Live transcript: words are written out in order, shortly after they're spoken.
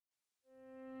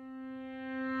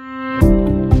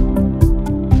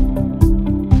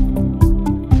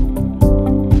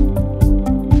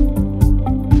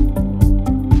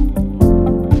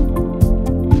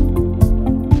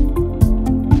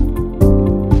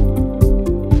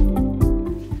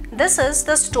This is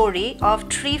the story of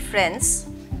three friends: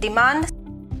 demand,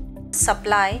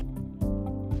 supply,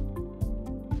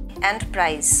 and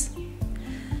price.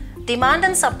 Demand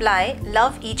and supply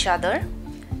love each other,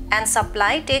 and supply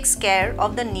takes care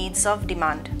of the needs of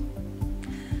demand.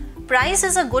 Price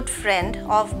is a good friend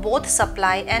of both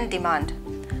supply and demand,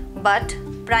 but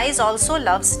price also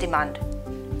loves demand.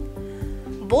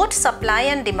 Both supply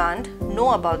and demand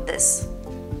know about this.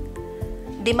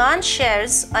 Demand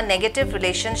shares a negative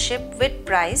relationship with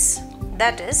price,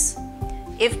 that is,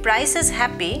 if price is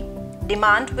happy,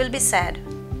 demand will be sad,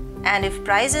 and if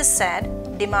price is sad,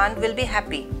 demand will be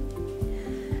happy.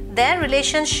 Their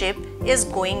relationship is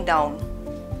going down.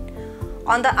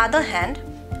 On the other hand,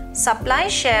 supply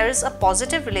shares a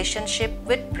positive relationship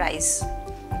with price,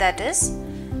 that is,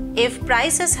 if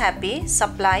price is happy,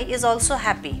 supply is also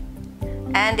happy,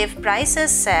 and if price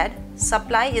is sad,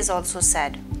 supply is also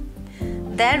sad.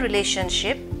 Their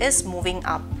relationship is moving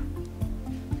up.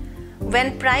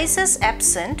 When price is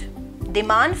absent,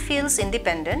 demand feels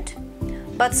independent,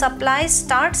 but supply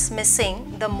starts missing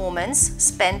the moments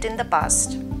spent in the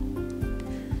past.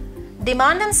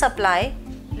 Demand and supply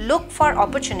look for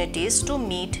opportunities to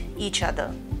meet each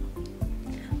other,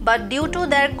 but due to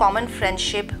their common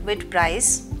friendship with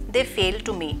price, they fail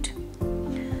to meet.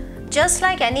 Just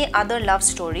like any other love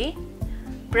story,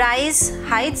 price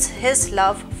hides his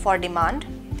love for demand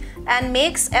and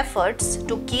makes efforts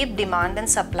to keep demand and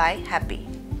supply happy.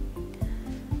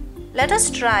 Let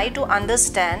us try to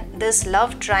understand this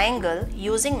love triangle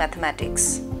using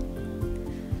mathematics.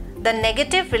 The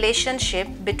negative relationship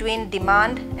between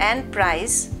demand and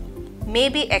price may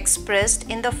be expressed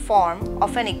in the form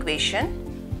of an equation: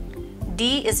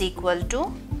 D is equal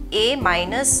to A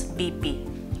minus BP.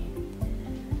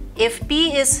 If P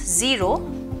is 0,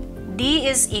 D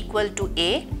is equal to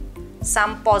A,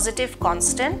 some positive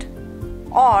constant,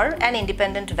 or an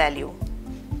independent value.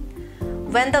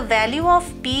 When the value of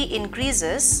P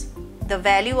increases, the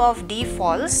value of D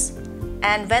falls,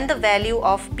 and when the value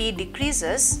of P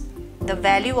decreases, the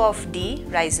value of D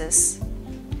rises.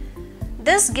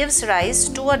 This gives rise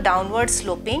to a downward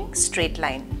sloping straight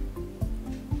line.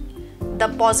 The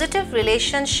positive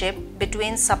relationship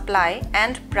between supply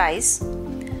and price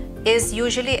is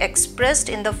usually expressed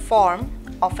in the form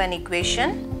of an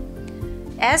equation: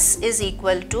 S is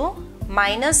equal to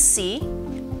minus C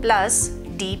plus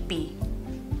dP.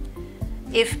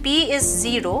 If P is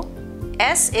 0,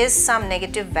 S is some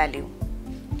negative value.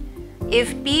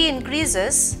 If P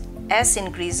increases, S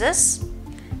increases,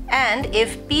 and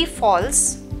if P falls,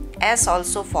 S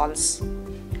also falls,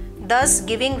 thus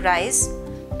giving rise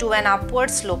to an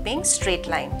upward sloping straight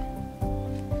line.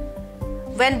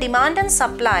 When demand and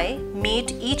supply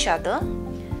meet each other,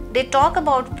 they talk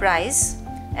about price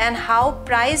and how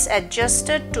price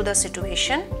adjusted to the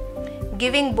situation,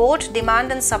 giving both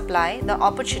demand and supply the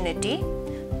opportunity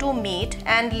to meet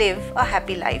and live a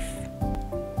happy life.